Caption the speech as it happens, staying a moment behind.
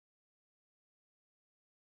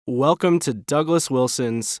Welcome to Douglas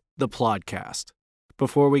Wilson's The Plodcast.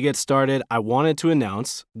 Before we get started, I wanted to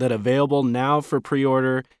announce that available now for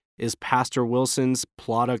pre-order is Pastor Wilson's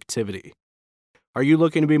Plodactivity. Are you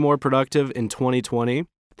looking to be more productive in 2020?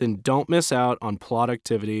 Then don't miss out on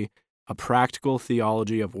Plodactivity, a practical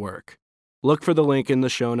theology of work. Look for the link in the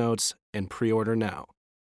show notes and pre-order now.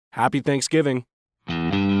 Happy Thanksgiving!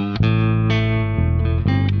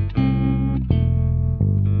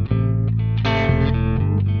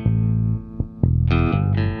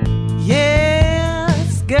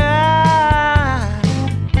 Yes, God.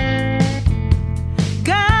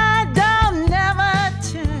 God don't never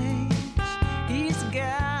change. He's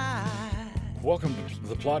God. Welcome to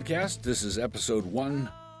the Plodcast. This is episode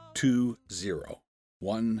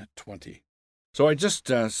 120. So I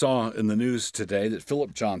just saw in the news today that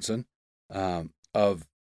Philip Johnson of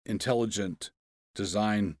Intelligent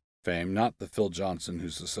Design fame, not the Phil Johnson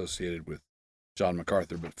who's associated with John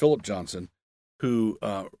MacArthur, but Philip Johnson, who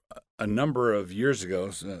a number of years ago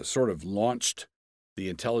sort of launched the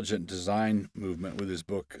intelligent design movement with his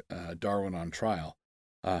book, Darwin on Trial,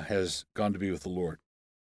 has gone to be with the Lord.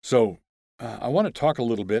 So I want to talk a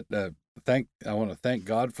little bit. I want to thank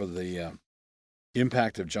God for the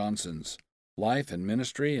impact of Johnson's life and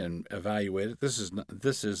ministry and evaluate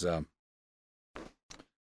it.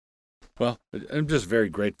 Well, I'm just very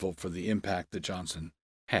grateful for the impact that Johnson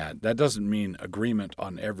had. That doesn't mean agreement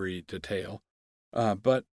on every detail,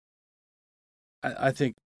 but I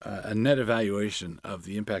think a net evaluation of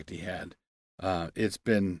the impact he had, it's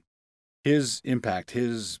been his impact,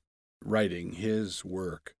 his writing, his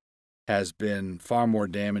work has been far more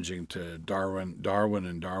damaging to Darwin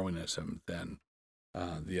and Darwinism than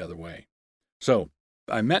the other way. So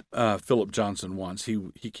I met Philip Johnson once.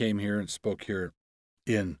 He came here and spoke here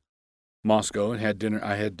in Moscow and had dinner.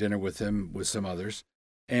 I had dinner with him with some others,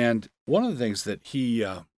 and one of the things that he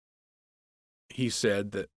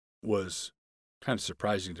said that was kind of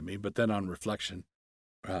surprising to me, but then on reflection,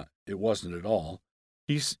 it wasn't at all.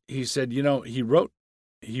 He said, he wrote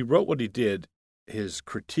what he did. His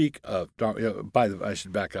critique of Darwin. I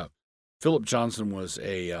should back up. Philip Johnson was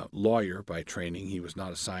a lawyer by training. He was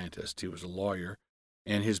not a scientist. He was a lawyer,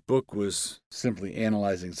 and his book was simply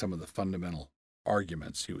analyzing some of the fundamental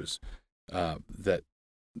arguments he was that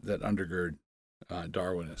undergird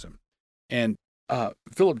Darwinism. And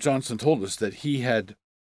Philip Johnson told us that he had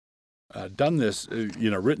done this,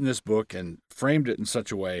 written this book and framed it in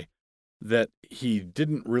such a way that he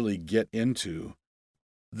didn't really get into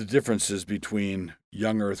the differences between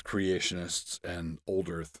young Earth creationists and old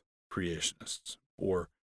Earth creationists, or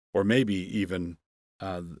maybe even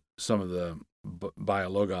some of the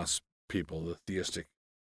biologos people, the theistic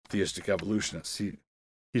evolutionists. He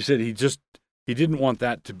said he didn't want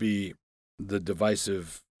that to be the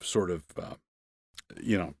divisive sort of,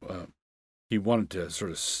 he wanted to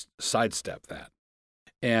sort of sidestep that.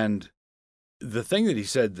 And the thing that he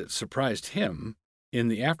said that surprised him in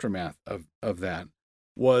the aftermath of that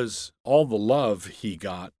was all the love he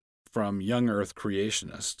got from young Earth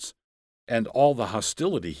creationists and all the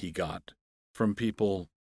hostility he got from people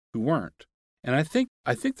who weren't. And I think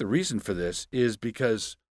the reason for this is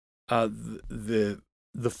because the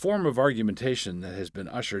form of argumentation that has been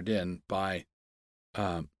ushered in by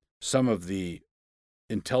some of the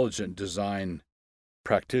intelligent design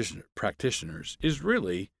practitioners is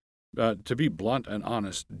really, to be blunt and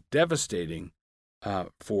honest, devastating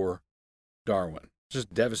for Darwin.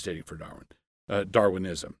 Just devastating for Darwin.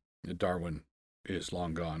 Darwinism. Darwin is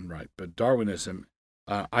long gone, right? But Darwinism,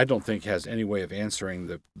 I don't think, has any way of answering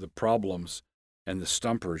the problems and the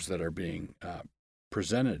stumpers that are being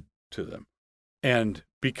presented to them. And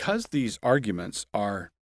because these arguments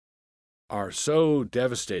are so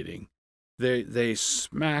devastating, they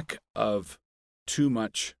smack of too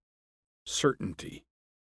much certainty.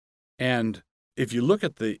 And if you look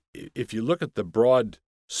at the broad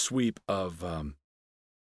sweep of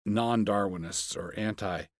non-Darwinists or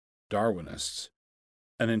anti-Darwinists,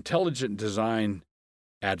 an intelligent design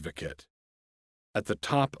advocate at the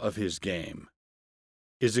top of his game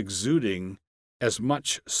is exuding as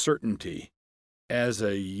much certainty as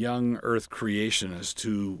a young Earth creationist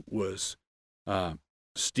who was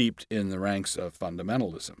steeped in the ranks of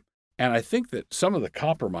fundamentalism. And I think that some of the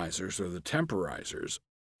compromisers or the temporizers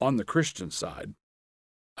on the Christian side,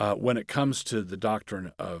 when it comes to the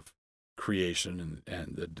doctrine of creation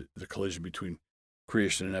and the collision between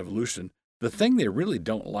creation and evolution, the thing they really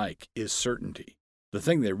don't like is certainty. The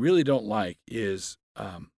thing they really don't like is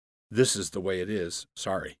this is the way it is.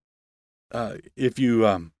 Sorry. If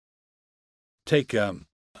you take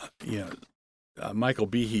Michael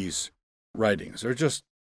Behe's writings,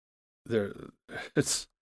 it's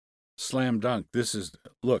slam dunk.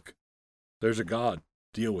 Look, there's a God.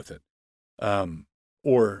 Deal with it.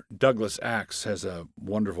 Or Douglas Axe has a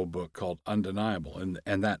wonderful book called Undeniable,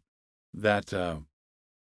 and that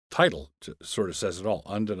title sort of says it all.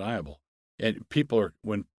 Undeniable. And people are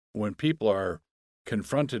when people are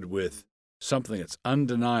confronted with something that's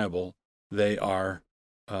undeniable, they are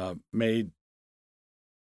made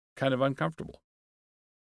kind of uncomfortable.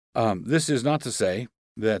 This is not to say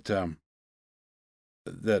that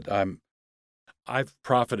I've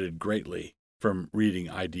profited greatly from reading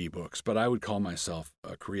ID books, but I would call myself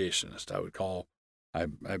a creationist.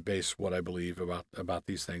 I base what I believe about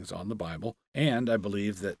these things on the Bible, and I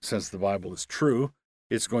believe that since the Bible is true,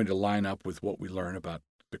 it's going to line up with what we learn about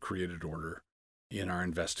the created order in our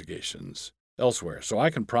investigations elsewhere. So I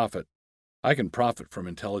can profit from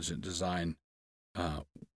intelligent design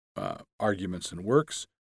arguments and works,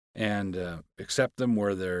 and accept them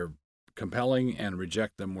where they're compelling and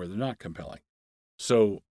reject them where they're not compelling.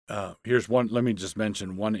 So here's one. Let me just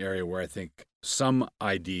mention one area where I think some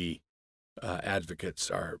ID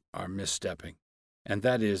advocates are misstepping, and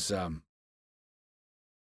that is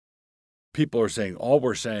people are saying all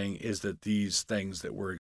we're saying is that these things that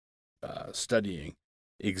we're studying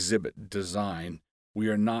exhibit design. We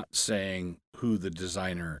are not saying who the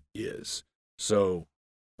designer is. So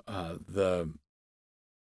one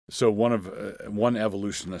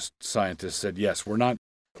evolutionist scientist said, yes, we're not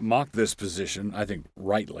mock this position, I think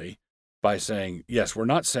rightly, by saying, yes, we're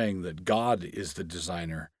not saying that God is the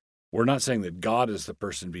designer. We're not saying that God is the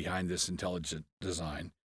person behind this intelligent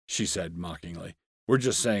design, she said mockingly. We're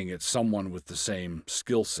just saying it's someone with the same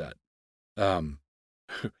skill set. It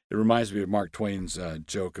reminds me of Mark Twain's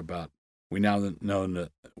joke about we now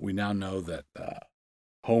know that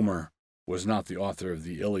Homer was not the author of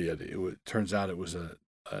the Iliad. It turns out it was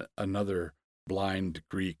another blind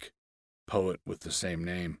Greek poet with the same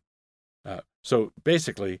name. So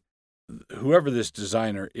basically, whoever this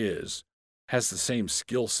designer is has the same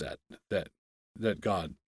skill set that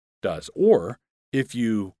God does. Or if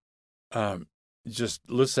you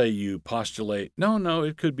let's say you postulate, no,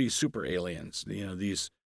 it could be super aliens. These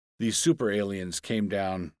super aliens came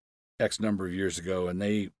down X number of years ago, and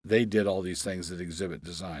they did all these things that exhibit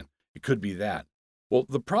design. It could be that. Well,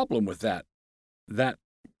 the problem with that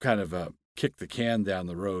kind of a kick the can down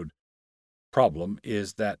the road problem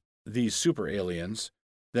is that these super aliens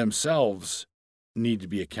themselves need to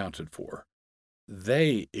be accounted for.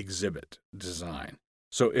 They exhibit design.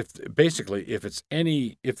 So if the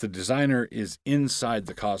designer is inside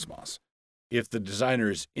the cosmos, if the designer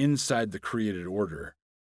is inside the created order,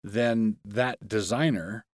 then that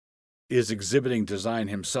designer is exhibiting design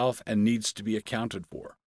himself and needs to be accounted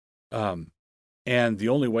for. And the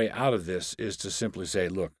only way out of this is to simply say,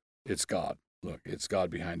 look, it's God. Look, it's God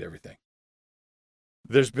behind everything.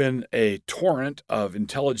 There's been a torrent of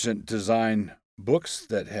intelligent design books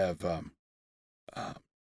that have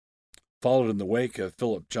followed in the wake of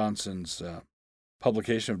Philip Johnson's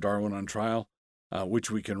publication of Darwin on Trial,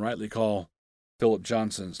 which we can rightly call Philip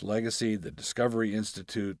Johnson's legacy, the Discovery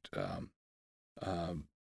Institute,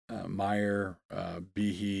 Meyer,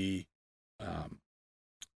 Behe,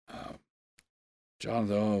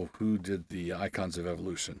 Jonathan, who did the Icons of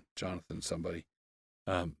Evolution? Jonathan somebody,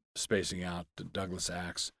 spacing out, Douglas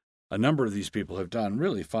Axe. A number of these people have done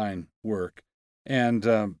really fine work. And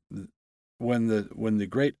when the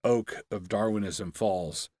great oak of Darwinism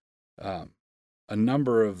falls, a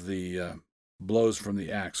number of the blows from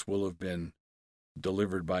the axe will have been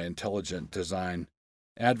delivered by intelligent design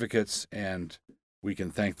advocates, and we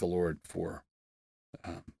can thank the Lord for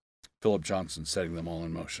Philip Johnson setting them all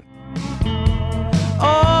in motion.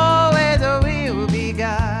 Always we will be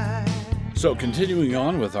God. So continuing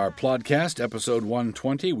on with our podcast, episode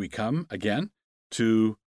 120, we come again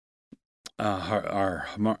to our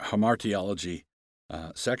hamartiology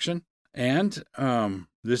section. And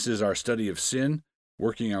this is our study of sin,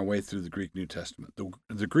 working our way through the Greek New Testament.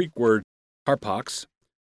 The Greek word harpax,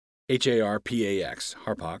 Harpax,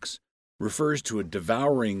 harpax, refers to a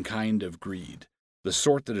devouring kind of greed, the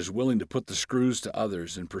sort that is willing to put the screws to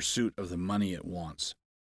others in pursuit of the money it wants.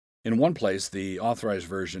 In one place, the Authorized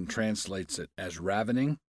Version translates it as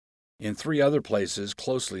ravening. In 3 other places,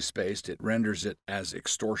 closely spaced, it renders it as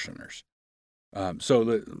extortioners.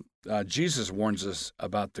 Jesus warns us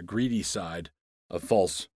about the greedy side of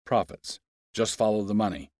false prophets. Just follow the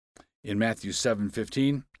money. In Matthew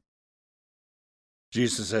 7:15,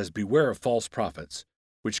 Jesus says, "Beware of false prophets,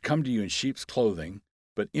 which come to you in sheep's clothing,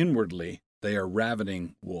 but inwardly they are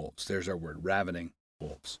ravening wolves." There's our word, ravening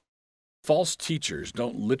wolves. False teachers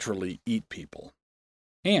don't literally eat people.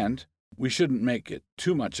 And we shouldn't make it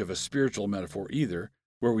too much of a spiritual metaphor either,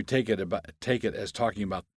 where we take it as talking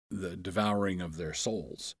about the devouring of their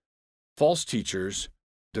souls. False teachers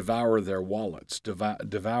devour their wallets,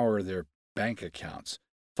 devour their bank accounts.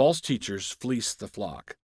 False teachers fleece the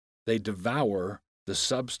flock. They devour the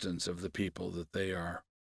substance of the people that they are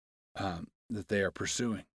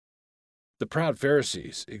pursuing. The proud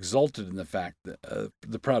Pharisee exulted in the fact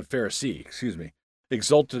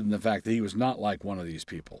that he was not like one of these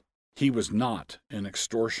people. He was not an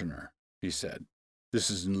extortioner, he said. This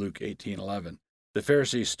is in Luke 18:11. The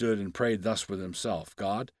Pharisee stood and prayed thus with himself,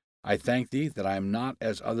 God, I thank thee that I am not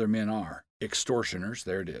as other men are, extortioners,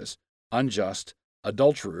 there it is, unjust,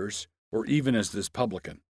 adulterers, or even as this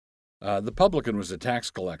publican. The publican was a tax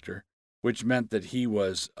collector, which meant that he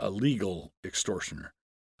was a legal extortioner.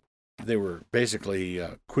 They were basically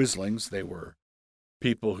quislings. They were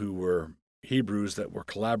people who were Hebrews that were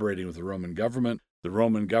collaborating with the Roman government. The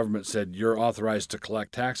Roman government said, you're authorized to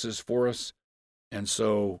collect taxes for us, and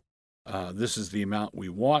so this is the amount we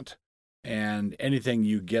want, and anything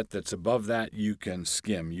you get that's above that, you can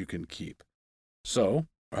skim, you can keep. So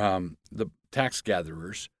the tax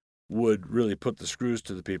gatherers would really put the screws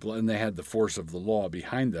to the people, and they had the force of the law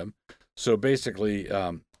behind them. So basically,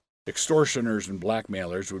 extortioners and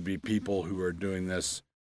blackmailers would be people who are doing this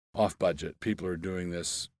off budget, people who are doing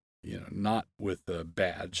this, not with a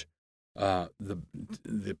badge.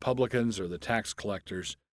 The publicans or the tax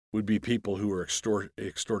collectors would be people who are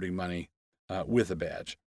extorting money with a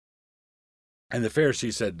badge. And the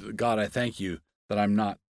Pharisee said, God, I thank you that I'm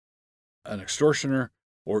not an extortioner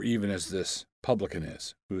or even as this publican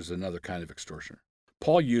is, who is another kind of extortioner.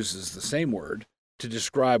 Paul uses the same word to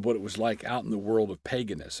describe what it was like out in the world of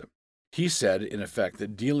paganism. He said, in effect,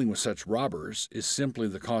 that dealing with such robbers is simply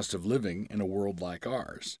the cost of living in a world like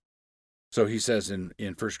ours. So he says in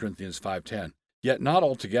 1 Corinthians 5:10, yet not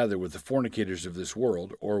altogether with the fornicators of this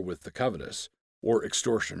world, or with the covetous, or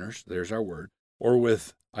extortioners, there's our word, or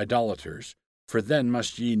with idolaters, for then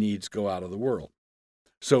must ye needs go out of the world.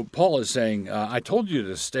 So Paul is saying, I told you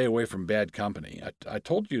to stay away from bad company. I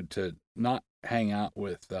told you to not hang out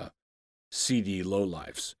with seedy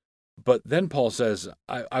lowlifes. But then Paul says,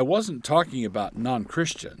 I wasn't talking about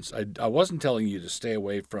non-Christians. I wasn't telling you to stay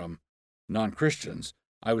away from non-Christians.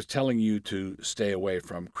 I was telling you to stay away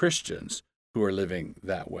from Christians who are living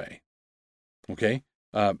that way. Okay?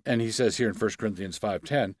 And he says here in 1 Corinthians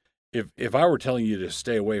 5:10, if I were telling you to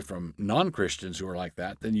stay away from non-Christians who are like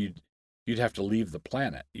that, then you'd have to leave the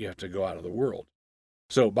planet. You have to go out of the world.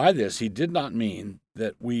 So by this, he did not mean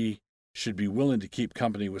that we should be willing to keep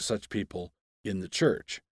company with such people in the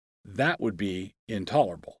church. That would be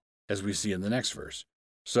intolerable, as we see in the next verse.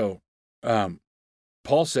 So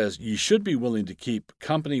Paul says, you should be willing to keep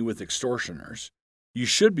company with extortioners. You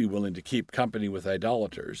should be willing to keep company with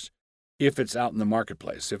idolaters if it's out in the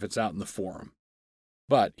marketplace, if it's out in the forum.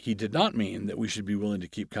 But he did not mean that we should be willing to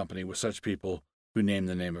keep company with such people who name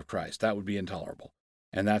the name of Christ. That would be intolerable.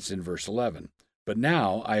 And that's in verse 11. But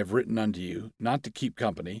now I have written unto you not to keep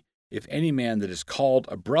company, if any man that is called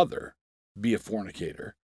a brother be a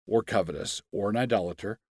fornicator, or covetous, or an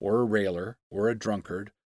idolater, or a railer, or a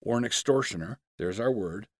drunkard, or an extortioner, there's our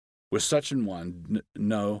word, with such an one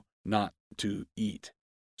know not to eat.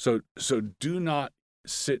 So do not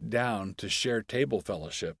sit down to share table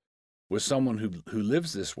fellowship with someone who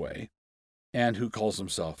lives this way and who calls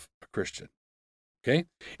himself a Christian. Okay?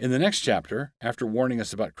 In the next chapter, after warning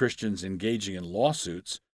us about Christians engaging in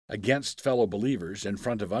lawsuits against fellow believers in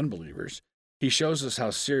front of unbelievers, he shows us how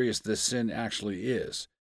serious this sin actually is.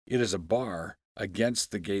 It is a bar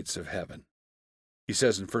against the gates of heaven. He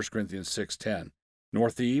says in 1 Corinthians 6:10, nor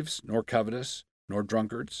thieves, nor covetous, nor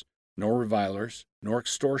drunkards, nor revilers, nor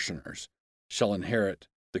extortioners shall inherit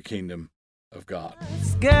the kingdom of God.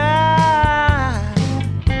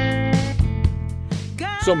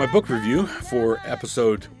 So my book review for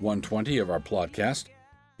episode 120 of our podcast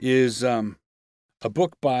is a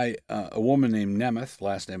book by a woman named Nemeth,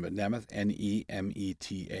 last name of Nemeth,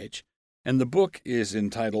 Nemeth, and the book is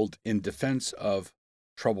entitled In Defense of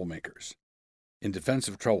Troublemakers. In Defense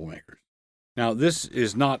of Troublemakers. Now, this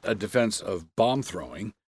is not a defense of bomb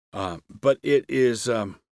throwing, but it is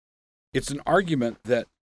it's an argument that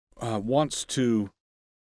wants to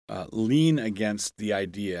lean against the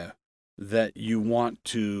idea that you want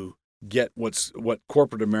to get what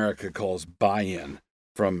corporate America calls buy-in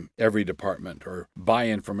from every department, or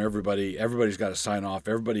buy-in from everybody. Everybody's got to sign off.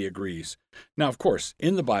 Everybody agrees. Now, of course,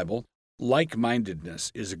 in the Bible,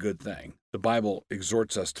 like-mindedness is a good thing. The Bible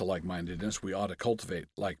exhorts us to like-mindedness. We ought to cultivate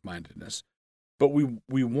like-mindedness. But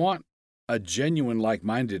we want a genuine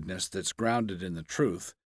like-mindedness that's grounded in the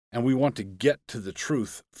truth, and we want to get to the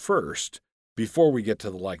truth first before we get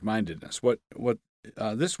to the like-mindedness. What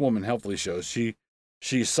this woman helpfully shows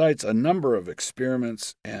she cites a number of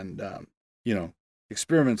experiments and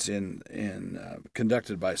experiments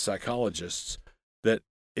conducted by psychologists that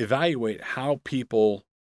evaluate how people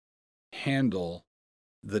handle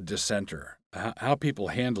the dissenter, how people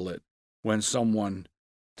handle it when someone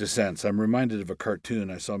dissents. I'm reminded of a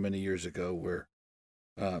cartoon I saw many years ago where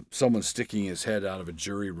someone's sticking his head out of a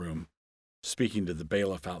jury room, speaking to the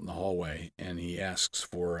bailiff out in the hallway, and he asks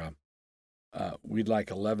for, we'd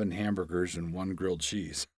like 11 hamburgers and 1 grilled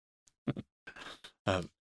cheese.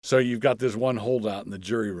 So you've got this one holdout in the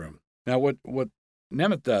jury room. Now, what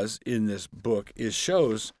Nemeth does in this book is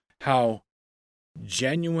shows how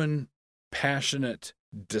genuine, passionate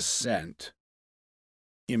dissent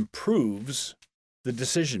improves the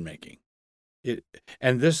decision making.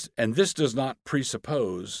 And this does not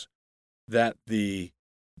presuppose that the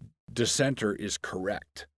dissenter is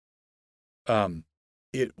correct.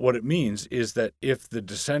 What it means is that if the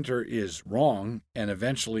dissenter is wrong and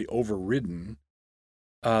eventually overridden,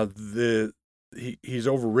 he's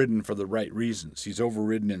overridden for the right reasons. He's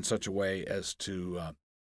overridden in such a way as to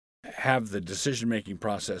have the decision-making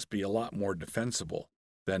process be a lot more defensible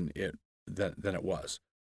than it was.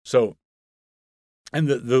 So, and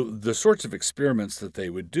the sorts of experiments that they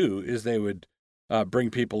would do is they would bring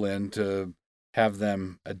people in to have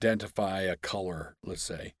them identify a color, let's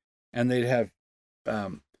say, and they'd have,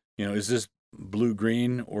 is this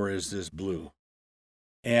blue-green or is this blue?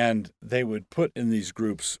 And they would put in these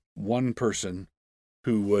groups one person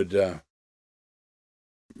who would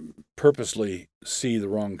purposely see the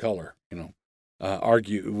wrong color,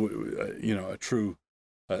 argue,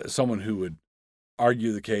 someone who would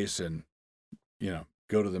argue the case and,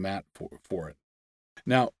 go to the mat for it.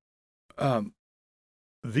 Now,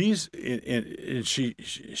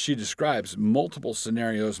 she describes multiple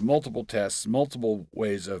scenarios, multiple tests, multiple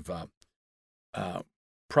ways of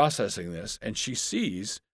processing this, and she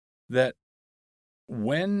sees that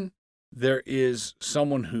when there is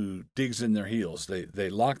someone who digs in their heels, they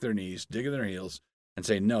lock their knees, dig in their heels, and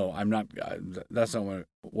say, "No, I'm not. That's not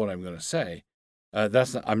what I'm going to say.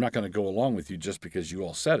 I'm not going to go along with you just because you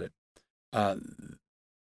all said it."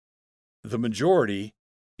 The majority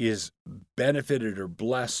is benefited or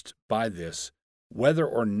blessed by this, whether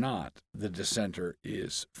or not the dissenter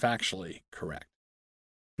is factually correct.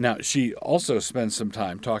 Now, she also spends some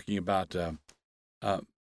time talking about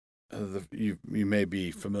you may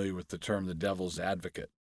be familiar with the term the devil's advocate.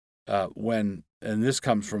 And this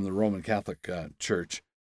comes from the Roman Catholic Church,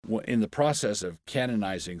 in the process of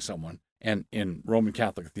canonizing someone, and in Roman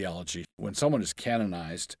Catholic theology, when someone is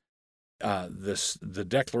canonized, the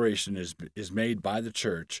declaration is made by the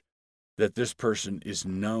church that this person is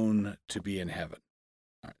known to be in heaven.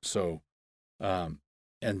 All right, so,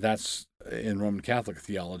 and that's in Roman Catholic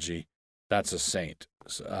theology, that's a saint.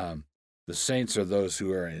 The saints are those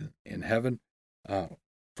who are in heaven.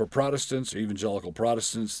 For Protestants or evangelical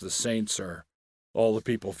Protestants, the saints are all the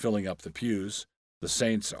people filling up the pews. The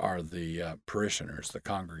saints are the parishioners, the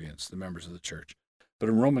congregants, the members of the church. But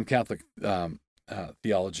in Roman Catholic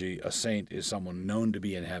theology, a saint is someone known to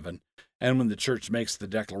be in heaven. And when the church makes the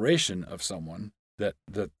declaration of someone that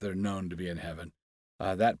they're known to be in heaven,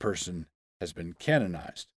 that person has been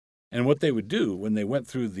canonized. And what they would do when they went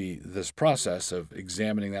through this process of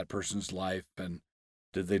examining that person's life and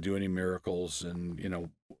did they do any miracles and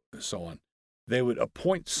so on, they would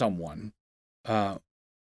appoint someone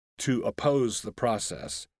to oppose the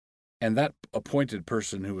process, and that appointed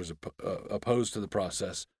person who was opposed to the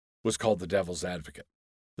process was called the devil's advocate.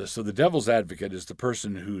 So the devil's advocate is the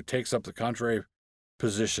person who takes up the contrary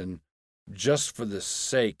position just for the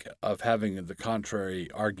sake of having the contrary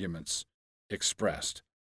arguments expressed.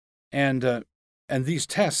 And these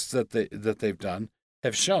tests that they've done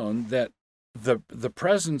have shown that the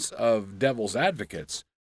presence of devil's advocates,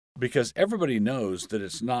 because everybody knows that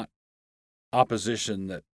it's not opposition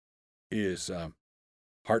that is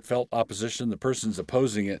heartfelt opposition. The person's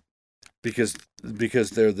opposing it because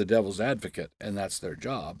they're the devil's advocate, and that's their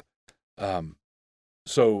job.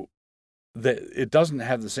 So that it doesn't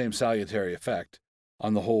have the same salutary effect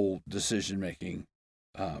on the whole decision-making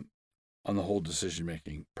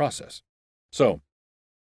process. So,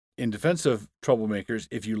 in defense of troublemakers,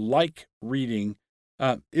 if you like reading,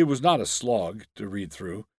 it was not a slog to read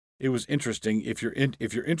through. It was interesting. If you're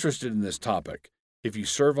interested in this topic, if you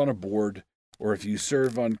serve on a board or if you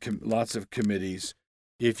serve on lots of committees,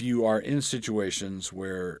 if you are in situations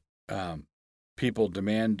where people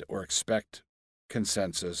demand or expect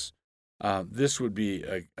consensus, this would be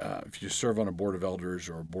if you serve on a board of elders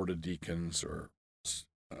or a board of deacons or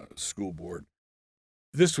school board,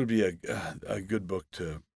 this would be a good book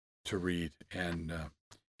to to read and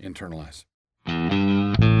internalize.